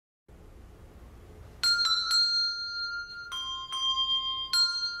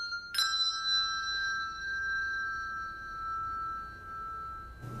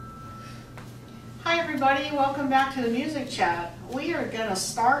everybody, welcome back to the Music Chat. We are going to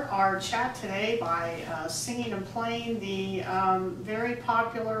start our chat today by singing and playing the very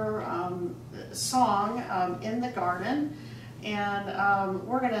popular song, In the Garden. And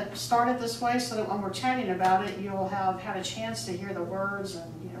we're going to start it this way so that when we're chatting about it, you'll have had a chance to hear the words.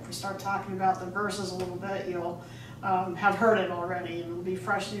 And if we start talking about the verses a little bit, you'll have heard it already and it'll be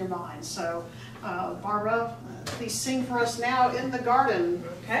fresh in your mind. So Barbara, please sing for us now, In the Garden.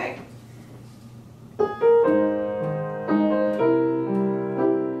 Okay.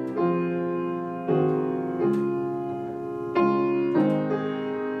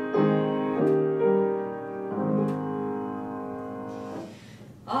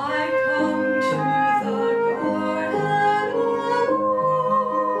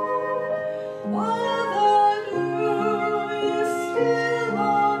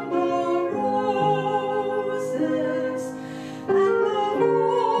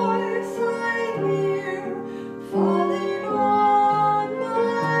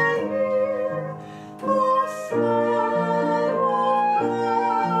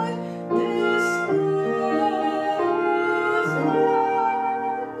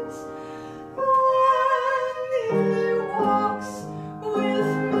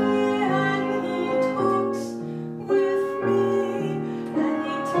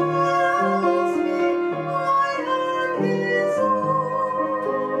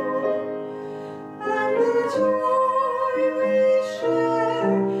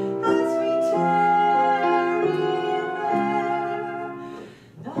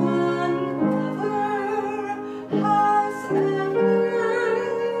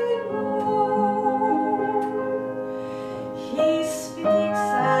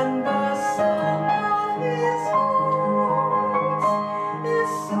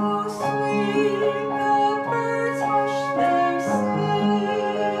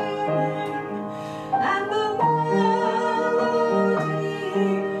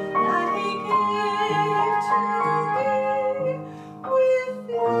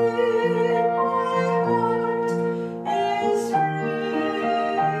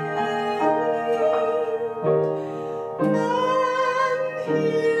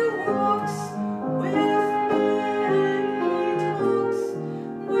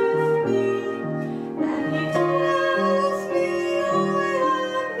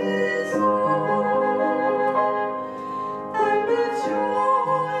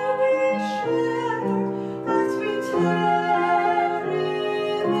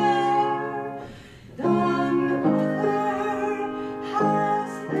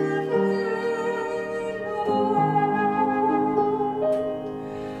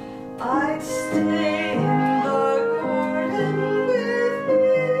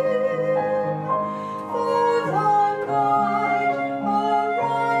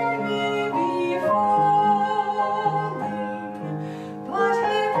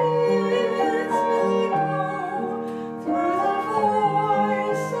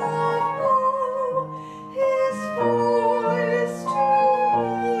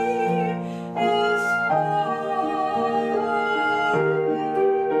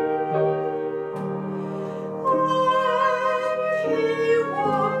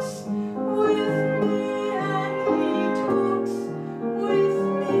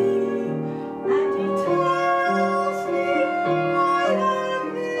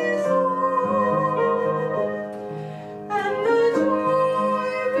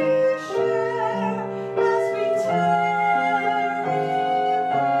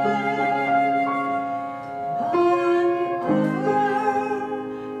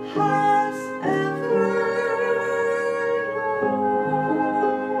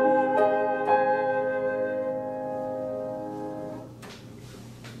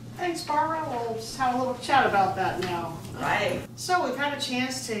 Thanks, Barbara. We'll just have a little chat about that now. Right. So we've had a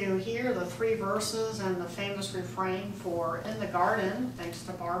chance to hear the 3 verses and the famous refrain for In the Garden, thanks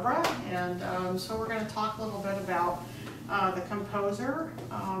to Barbara. And so we're going to talk a little bit about the composer,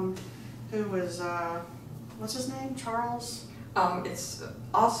 who was, what's his name, Charles? It's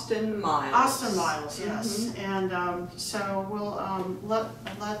Austin Miles. Austin Miles, yes. And so we'll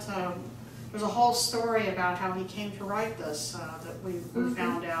there's a whole story about how he came to write this that we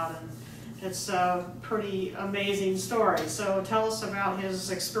found out, and it's a pretty amazing story. So tell us about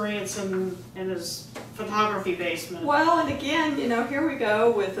his experience in his photography basement. Well, and again, here we go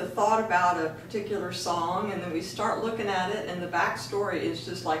with a thought about a particular song, and then we start looking at it, and the backstory is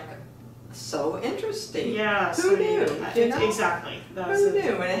just like so interesting. Yeah, who knew? Exactly. Who knew?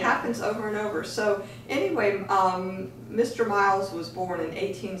 And it happens over and over. So anyway, Mr. Miles was born in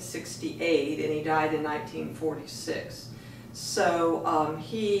 1868 and he died in 1946. So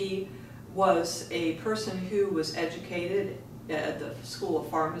he was a person who was educated at the School of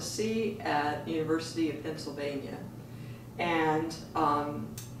Pharmacy at the University of Pennsylvania. And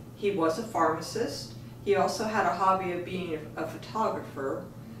he was a pharmacist. He also had a hobby of being a photographer,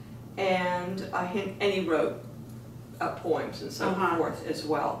 and he wrote poems and so forth as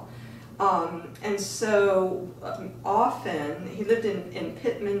well. And so often, he lived in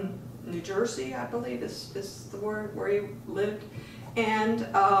Pittman, New Jersey, I believe is the word where he lived. And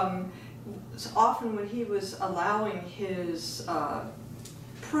so often when he was allowing his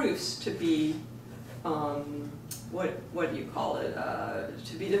proofs to be, what do you call it,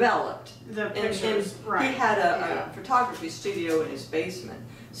 to be developed. The pictures, right. He had a photography studio in his basement.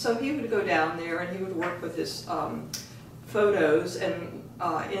 So he would go down there and he would work with his photos and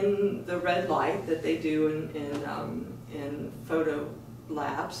in the red light that they do in photo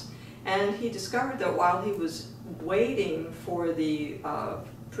labs. And he discovered that while he was waiting for the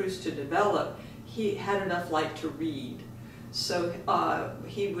proofs to develop, he had enough light to read. So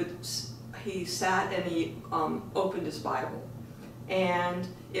he sat and he opened his Bible, and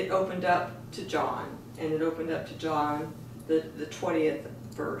it opened up to John, and it opened up to John, the 20th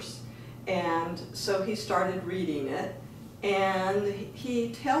verse. And so he started reading it, and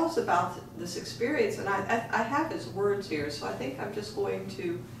he tells about this experience, and I have his words here, so I think I'm just going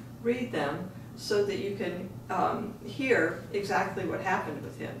to read them so that you can hear exactly what happened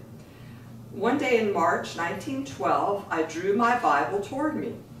with him. One day in March 1912, I drew my Bible toward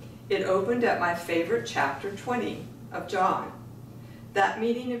me. It opened at my favorite chapter 20 of John. That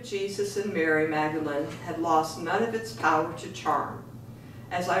meeting of Jesus and Mary Magdalene had lost none of its power to charm.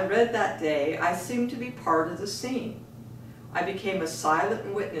 As I read that day, I seemed to be part of the scene. I became a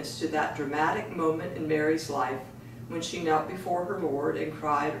silent witness to that dramatic moment in Mary's life when she knelt before her Lord and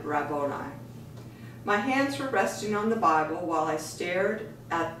cried, "Rabboni." My hands were resting on the Bible while I stared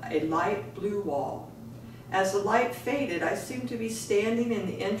at a light blue wall. As the light faded, I seemed to be standing in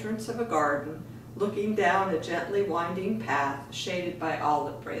the entrance of a garden, looking down a gently winding path shaded by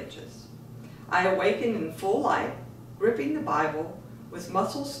olive branches. I awakened in full light, gripping the Bible, with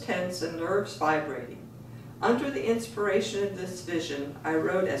muscles tense and nerves vibrating. Under the inspiration of this vision, I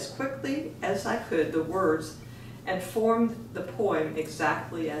wrote as quickly as I could the words and formed the poem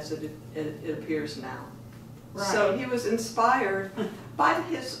exactly as it appears now. Right. So he was inspired by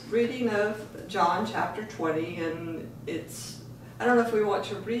his reading of John chapter 20, and it's, I don't know if we want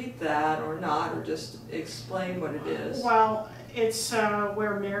to read that or not, or just explain what it is. Well, it's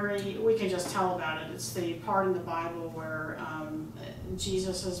where Mary, we can just tell about it. It's the part in the Bible where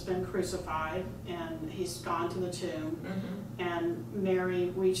Jesus has been crucified and he's gone to the tomb, and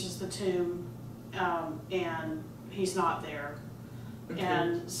Mary reaches the tomb and he's not there.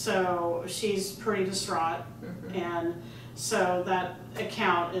 And so she's pretty distraught, and so that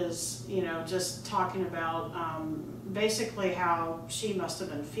account is, you know, just talking about basically how she must have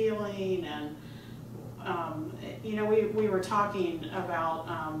been feeling, and you know, we were talking about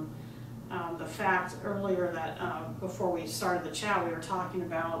the fact earlier that before we started the chat, we were talking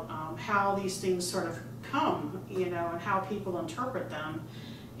about how these things sort of come, you know, and how people interpret them,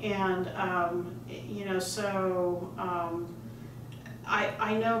 and you know, so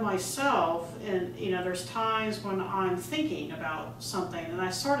I know myself, and you know, there's times when I'm thinking about something and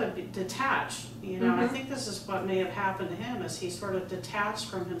I sort of detach, you know, and I think this is what may have happened to him, is he sort of detached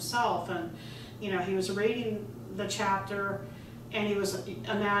from himself, and you know, he was reading the chapter and he was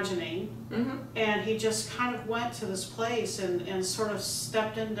imagining, and he just kind of went to this place and sort of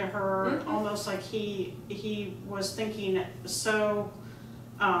stepped into her, almost like he was thinking so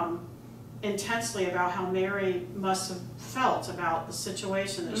intensely about how Mary must have felt about the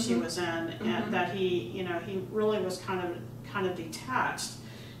situation that she was in, and that he, you know, he really was kind of detached,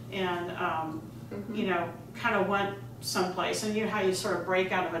 and you know, kind of went someplace, and you know how you sort of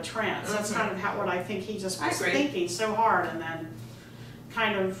break out of a trance. That's kind of what I think he just was thinking so hard, and then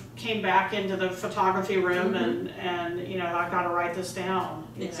kind of came back into the photography room, and you know, I've got to write this down.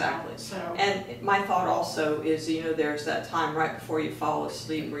 Exactly. Know, so. And my thought also is, you know, there's that time right before you fall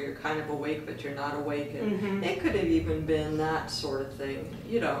asleep where you're kind of awake but you're not awake, and it could have even been that sort of thing.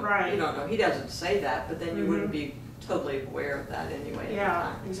 You know, you don't know. He doesn't say that, but then you wouldn't be totally aware of that anyway.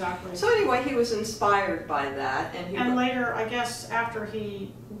 Yeah, exactly. So anyway, he was inspired by that, and later, I guess, after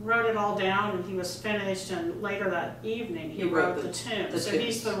he wrote it all down and he was finished, and later that evening he wrote the tune. So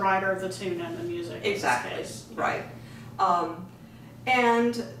he's the writer of the tune and the music. Exactly. In this case. Right.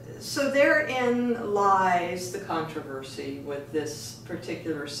 And so therein lies the controversy with this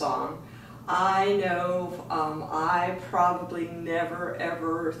particular song. I know I probably never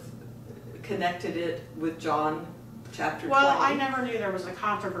ever connected it with John chapter 20. Well, I never knew there was a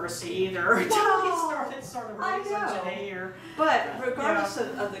controversy either until he Well, started sort of I raising know. today. But regardless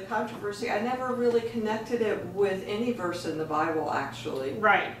of the controversy, I never really connected it with any verse in the Bible, actually.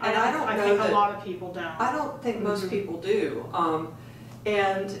 Right. And I think a lot of people don't. I don't think most people do.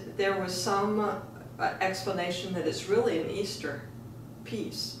 And there was some explanation that it's really an Easter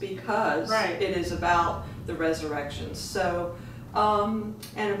piece because it is about the resurrection. So, and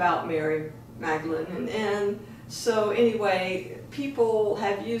about Mary Magdalene. And so anyway, people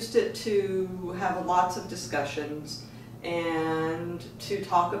have used it to have lots of discussions and to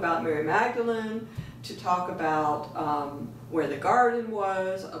talk about Mary Magdalene, to talk about where the garden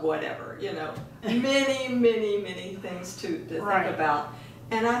was, whatever, you know, many things to think about.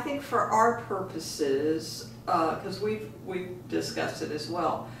 And I think for our purposes, because we've discussed it as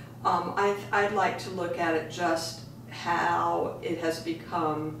well, I'd like to look at it just how it has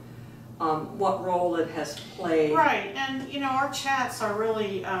become, what role it has played. Right, and you know, our chats are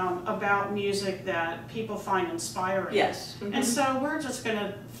really about music that people find inspiring. Yes. And so we're just going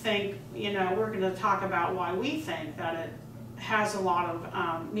to think, you know, we're going to talk about why we think that it has a lot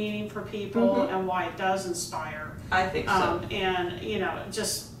of meaning for people and why it does inspire. I think so. And you know,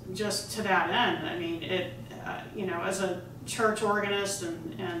 just to that end, I mean, it, you know, as a church organist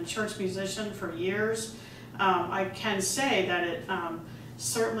and church musician for years, I can say that it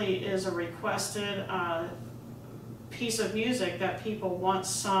certainly is a requested piece of music that people want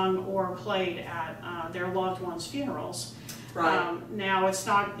sung or played at their loved ones' funerals. Right. Now, it's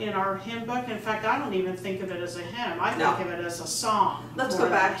not in our hymn book. In fact, I don't even think of it as a hymn. I think of it as a song. Let's go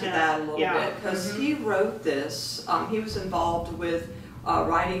back to that a little bit, because he wrote this. He was involved with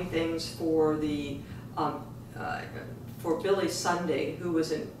writing things for the for Billy Sunday, who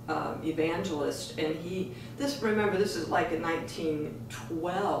was an evangelist, and remember, this is like in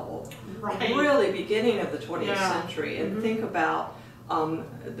 1912, really beginning of the 20th century, and think about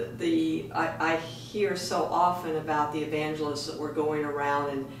I hear so often about the evangelists that were going around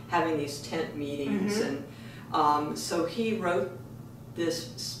and having these tent meetings, and so he wrote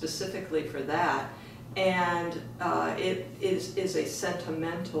this specifically for that, and it is a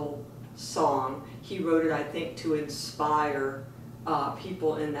sentimental song. He wrote it, I think, to inspire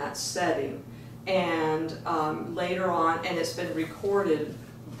people in that setting, and later on, and it's been recorded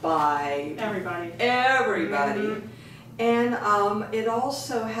by everybody. And it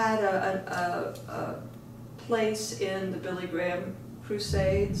also had a place in the Billy Graham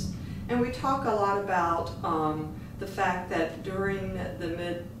Crusades, and we talk a lot about the fact that during the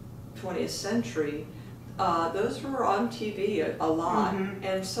mid-20th century, those were on TV a lot,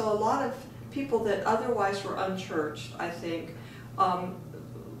 and so a lot of people that otherwise were unchurched, I think,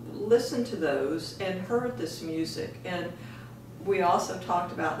 listened to those and heard this music. And we also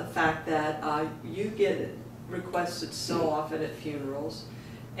talked about the fact that you get it requested so often at funerals,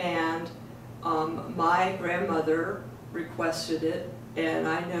 and my grandmother requested it, and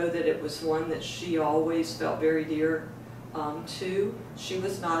I know that it was one that she always felt very dear to. She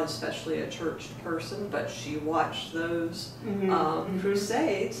was not especially a church person, but she watched those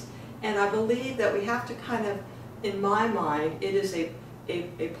crusades, and I believe that we have to kind of, in my mind, it is a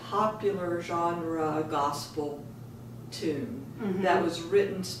popular genre gospel tune that was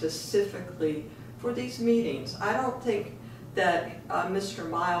written specifically for these meetings. I don't think that Mr.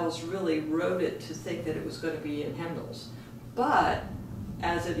 Miles really wrote it to think that it was going to be in hymnals, but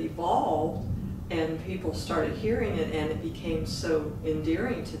as it evolved and people started hearing it and it became so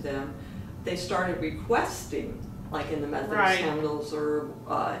endearing to them, they started requesting, like in the Methodist hymnals or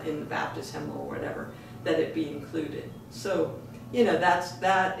in the Baptist hymnal or whatever, that it be included. So, you know,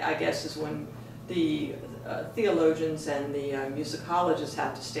 that I guess is when the theologians and the musicologists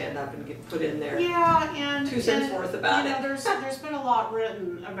have to stand up and put in their 2 cents worth about it. There's been a lot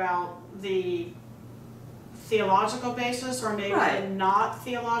written about the theological basis, or maybe the not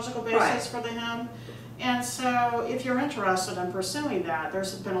theological basis for the hymn. And so, if you're interested in pursuing that,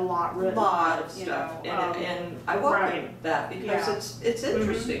 there's been a lot written. A lot of stuff, and I welcome that because it's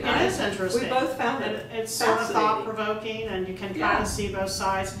interesting. It is interesting. We both found it. It's sort of thought-provoking, and you can kind of see both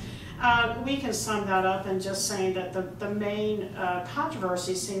sides. We can sum that up in just saying that the main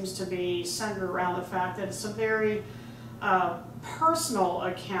controversy seems to be centered around the fact that it's a very personal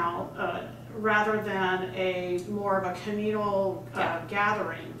account rather than a more of a communal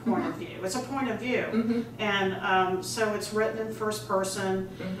gathering point of view. It's a point of view, and so it's written in first person,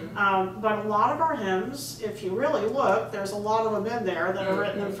 but a lot of our hymns, if you really look, there's a lot of them in there that are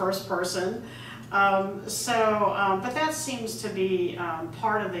written in first person. But that seems to be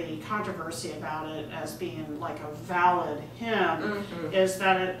part of the controversy about it as being like a valid hymn, is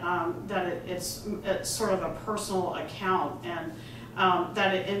that it's sort of a personal account, and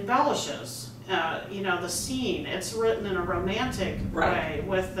that it embellishes. The scene. It's written in a romantic way,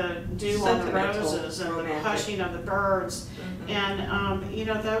 with the dew on the roses and the hushing of the birds, and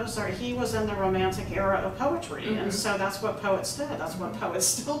he was in the romantic era of poetry, and so that's what poets did. That's what poets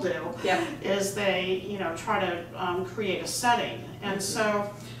still do. Yeah. Is they try to create a setting, and so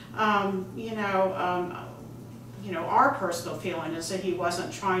our personal feeling is that he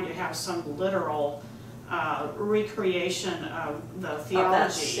wasn't trying to have some literal recreation of the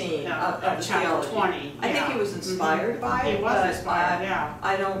theology of chapter 20. I think he was inspired by it. He was inspired,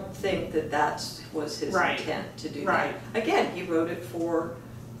 I don't think that was his intent to do that. Again, he wrote it for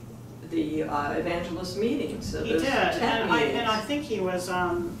the evangelist meetings. He did, and I think he was.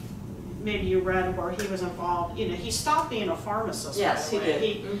 Maybe you read where he was involved. He stopped being a pharmacist. Yes, he did.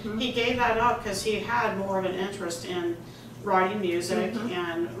 He gave that up because he had more of an interest in writing music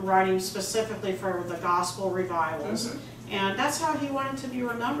and writing specifically for the gospel revivals, and that's how he wanted to be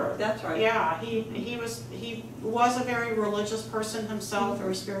remembered. That's right. Yeah, he was a very religious person himself, a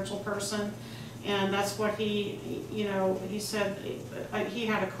very spiritual person, and that's what he said. He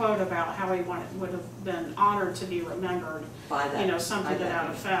had a quote about how he would have been honored to be remembered by that, something to that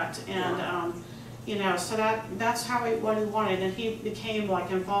effect, and. So that's what he wanted, and he became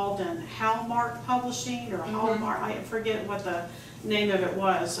involved in Hallmark Publishing, or Hallmark, I forget what the name of it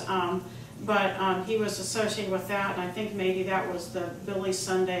was, but he was associated with that, and I think maybe that was the Billy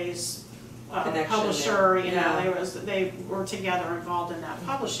Sunday's publisher. They were together involved in that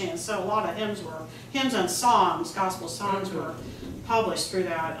publishing, and so a lot of hymns and songs, gospel songs, were published through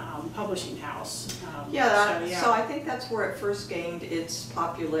that publishing house. So I think that's where it first gained its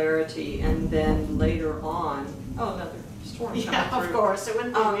popularity, and then later on, another storm. Yeah, of course, it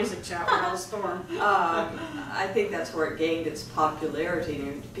wouldn't be a music chat without a storm. I think that's where it gained its popularity, and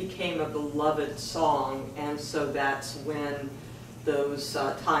it became a beloved song, and so that's when those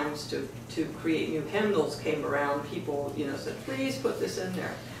times to create new hymnals came around. People, said, please put this in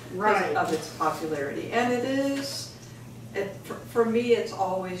there, because of its popularity, and it is. For me, it's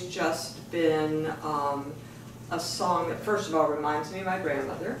always just been a song that, first of all, reminds me of my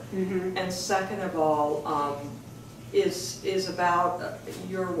grandmother, and second of all, is about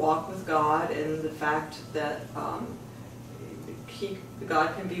your walk with God, and the fact that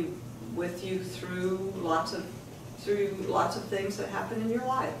God can be with you through lots of things that happen in your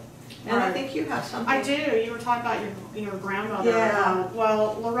life. And I think you have something. I do. You were talking about your grandmother. Yeah.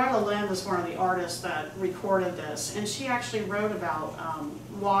 Well, Loretta Lynn is one of the artists that recorded this, and she actually wrote about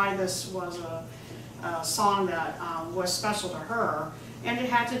why this was a song that was special to her, and it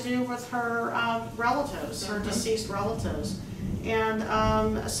had to do with her relatives, her deceased relatives. And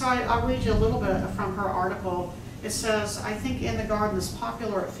so I'll read you a little bit from her article. It says, "I think In the Garden is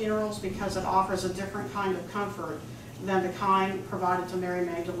popular at funerals because it offers a different kind of comfort than the kind provided to Mary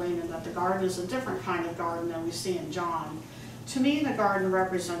Magdalene, and that the garden is a different kind of garden than we see in John. To me, the garden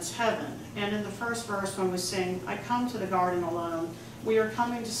represents heaven, and in the first verse when we sing, 'I come to the garden alone,' we are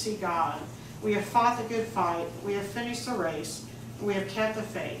coming to see God. We have fought the good fight, we have finished the race, we have kept the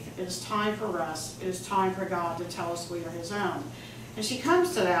faith. It is time for rest, it is time for God to tell us we are His own." And she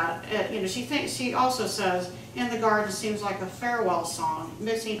comes to that, she also says, "In the garden seems like a farewell song,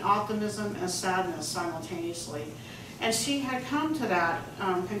 mixing optimism and sadness simultaneously." And she had come to that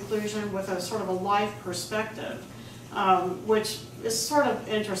conclusion with a sort of a life perspective, which is sort of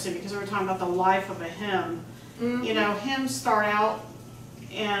interesting because we were talking about the life of a hymn. Hymns start out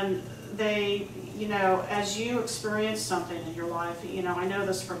and they, as you experience something in your life, I know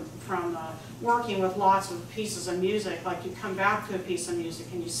this from working with lots of pieces of music, like you come back to a piece of music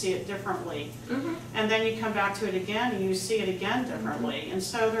and you see it differently. And then you come back to it again and you see it again differently. And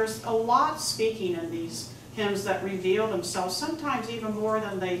so there's a lot speaking in these hymns that reveal themselves, sometimes even more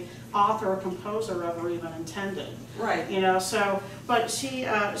than the author or composer ever even intended. Right. But she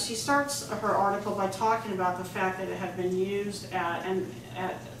starts her article by talking about the fact that it had been used at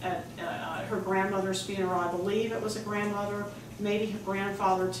her grandmother's funeral. I believe it was a grandmother, maybe her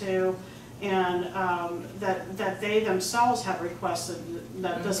grandfather too, and that they themselves had requested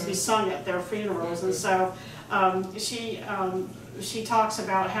that this be sung at their funerals. And so she talks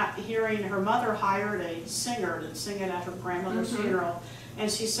about hearing her mother hired a singer to sing it at her grandmother's funeral, and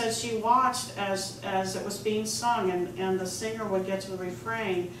she said she watched as it was being sung, and the singer would get to the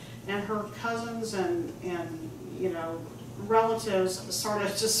refrain, and her cousins and relatives started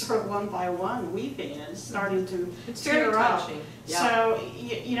just sort of one by one weeping and starting to It's very tear up. touching. Yeah. So,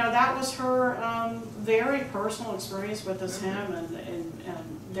 you know, that was her very personal experience with this hymn, and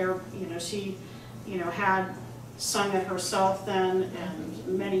there, you know, she, you know, had sung it herself then, and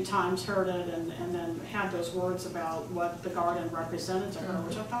many times heard it, and then had those words about what the garden represented to her,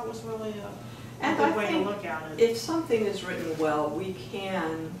 which I thought was really a good way to look at it. If something is written well, we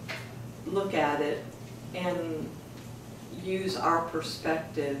can look at it and use our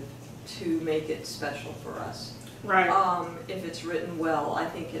perspective to make it special for us. Right. If it's written well, I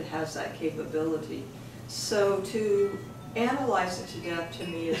think it has that capability. So to analyze it to death, to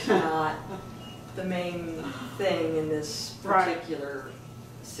me, is not the main thing in this particular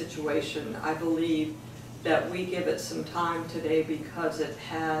situation. I believe that we give it some time today because it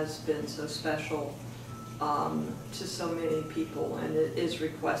has been so special to so many people, and it is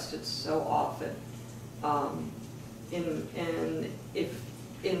requested so often. In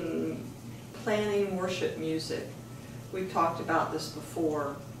planning worship music, we've talked about this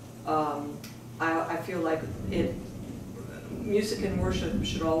before. I feel like music and worship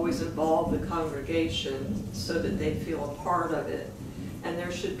should always involve the congregation so that they feel a part of it, and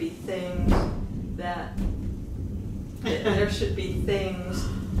there should be things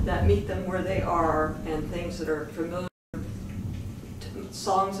that meet them where they are, and things that are familiar,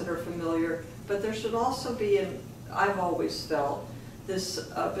 songs that are familiar. But there should also be, I've always felt, this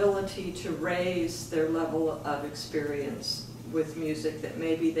ability to raise their level of experience with music that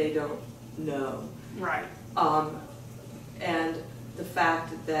maybe they don't know. Right. And the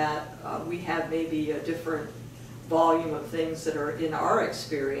fact that we have maybe a different volume of things that are in our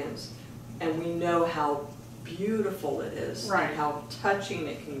experience, and we know how beautiful it is, and how touching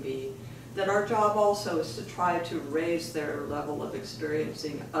it can be, that our job also is to try to raise their level of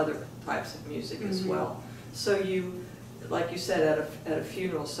experiencing other types of music as well. So you, like you said, at a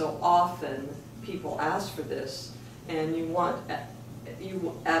funeral, so often people ask for this, and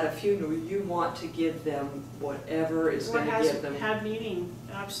at a funeral, you want to give them whatever is going to give them had meaning,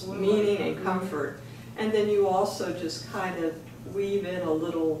 absolutely. Meaning and comfort. And then you also just kind of weave in a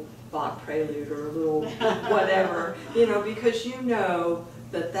little Bach prelude or a little whatever, you know, because you know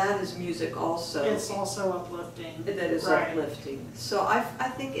that that is music also. It's also uplifting. That is uplifting. So I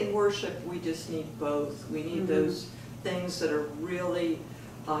think in worship we just need both. We need those things that are really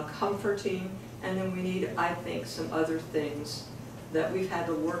comforting, and then we need, I think, some other things that we've had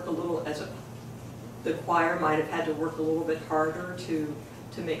to work a little, the choir might have had to work a little bit harder to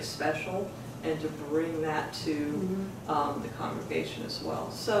make special, and to bring that to the congregation as well.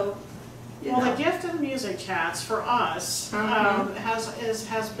 So, well, the gift of the music chats for us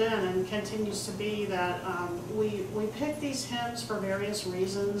has been and continues to be that we pick these hymns for various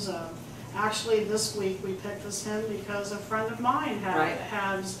reasons. Actually, this week we picked this hymn because a friend of mine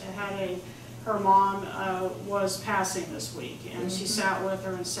her mom was passing this week, and she sat with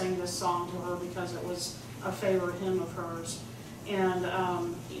her and sang this song to her because it was a favorite hymn of hers. And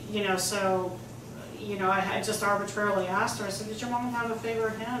you know, so, you know, I just arbitrarily asked her, I said, did your mom have a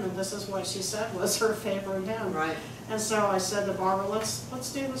favorite hymn? And this is what she said was her favorite hymn. Right. And so I said to Barbara,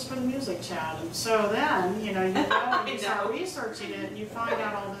 let's do this for the music chat. And so then, you know, you go and you start researching it, and you find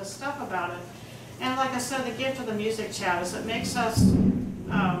out all this stuff about it. And like I said, the gift of the music chat is it makes us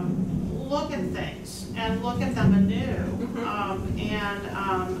look at things and look at them anew. I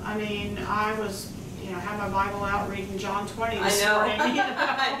mean, I was, you know, have my Bible out reading John 20 this morning. You know?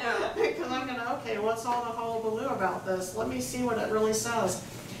 I know. Because I'm going to, okay, what's all the hullabaloo about this? Let me see what it really says.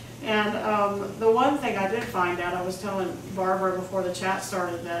 And the one thing I did find out, I was telling Barbara before the chat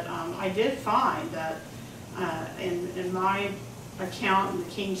started, that I did find that in my account in the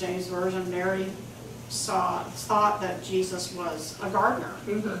King James Version, Mary thought that Jesus was a gardener.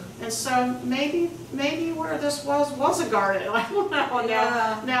 And so maybe where this was a garden. I don't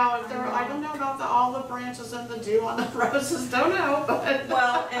know. Now if there, I don't know about the olive branches and the dew on the roses. Don't know. But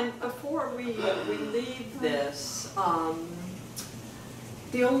well, and before we leave this,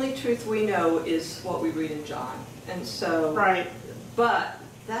 the only truth we know is what we read in John, and so But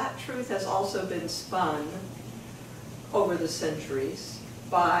that truth has also been spun over the centuries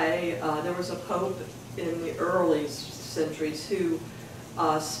by there was a pope in the early centuries who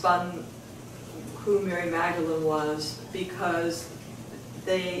spun who Mary Magdalene was, because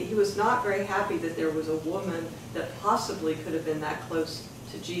he was not very happy that there was a woman that possibly could have been that close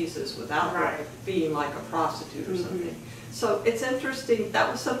to Jesus without her being like a prostitute or something. So it's interesting, that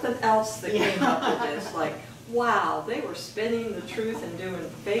was something else that came up with this, like, wow, they were spinning the truth and doing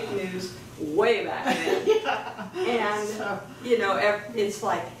fake news way back then. And, you know, it's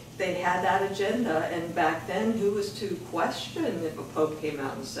like they had that agenda, and back then, who was to question if a pope came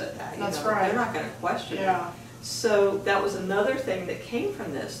out and said that? That's right. They're not going to question it. So that was another thing that came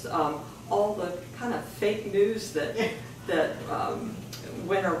from this. All the kind of fake news that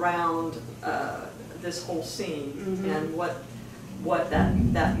went around this whole scene, and what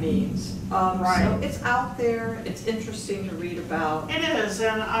that means. So it's out there. It's interesting to read about. It is,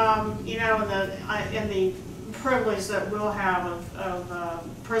 and you know, in the privilege that we'll have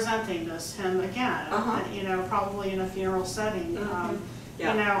of presenting this hymn again, you know, probably in a funeral setting. You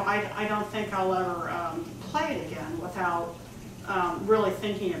know, I don't think I'll ever play it again without really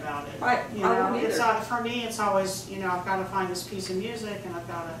thinking about it. Right. You know, it's for me. It's always, you know, I've got to find this piece of music, and I've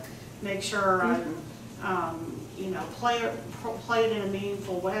got to make sure I, you know, play it in a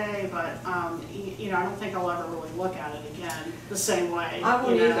meaningful way. But you know, I don't think I'll ever really look at it again the same way. I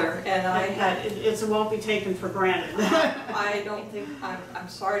won't either, and it won't be taken for granted. I don't think I'm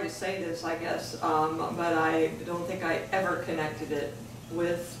sorry to say this, I guess, but I don't think I ever connected it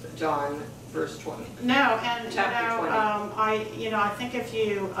with John verse 20. No, and Chapter 20. you know, I think if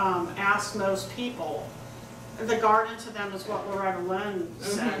you ask most people, the garden to them is what Loretta Lynn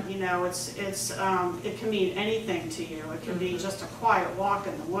said. You know, it can mean anything to you. It can be just a quiet walk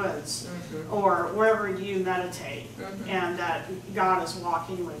in the woods, or wherever you meditate, and that God is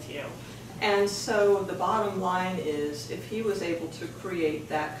walking with you. And so the bottom line is, if he was able to create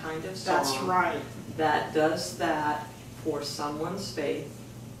that kind of song, that's right, that does that for someone's faith,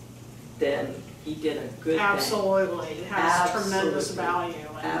 then he did a good thing. Absolutely. It has tremendous value.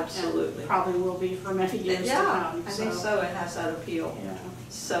 And probably will be for many years to come. I think so. It has that appeal.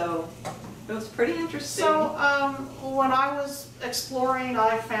 So it was pretty interesting. So when I was exploring,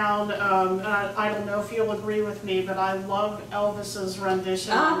 I found, I don't know if you'll agree with me, but I love Elvis's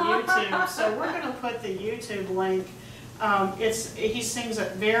rendition on YouTube. So we're going to put the YouTube link. He sings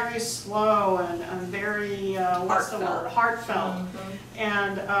it very slow and very, what's the word, heartfelt.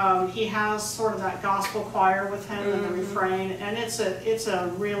 And he has sort of that gospel choir with him in the refrain, and it's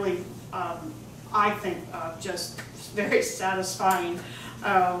a really, I think, just very satisfying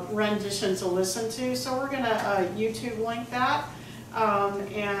rendition to listen to. So we're going to YouTube link that. I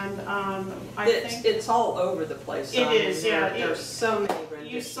think it's all over the place. It is, yeah. There's so many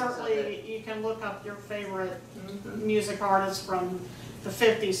renditions. You can look up your favorite music artists from the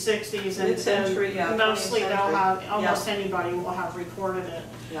 50s, 60s, and mostly they'll have, almost anybody will have recorded it.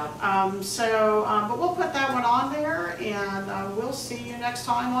 But we'll put that one on there, and we'll see you next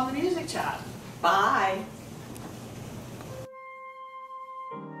time on the Music Chat. Bye.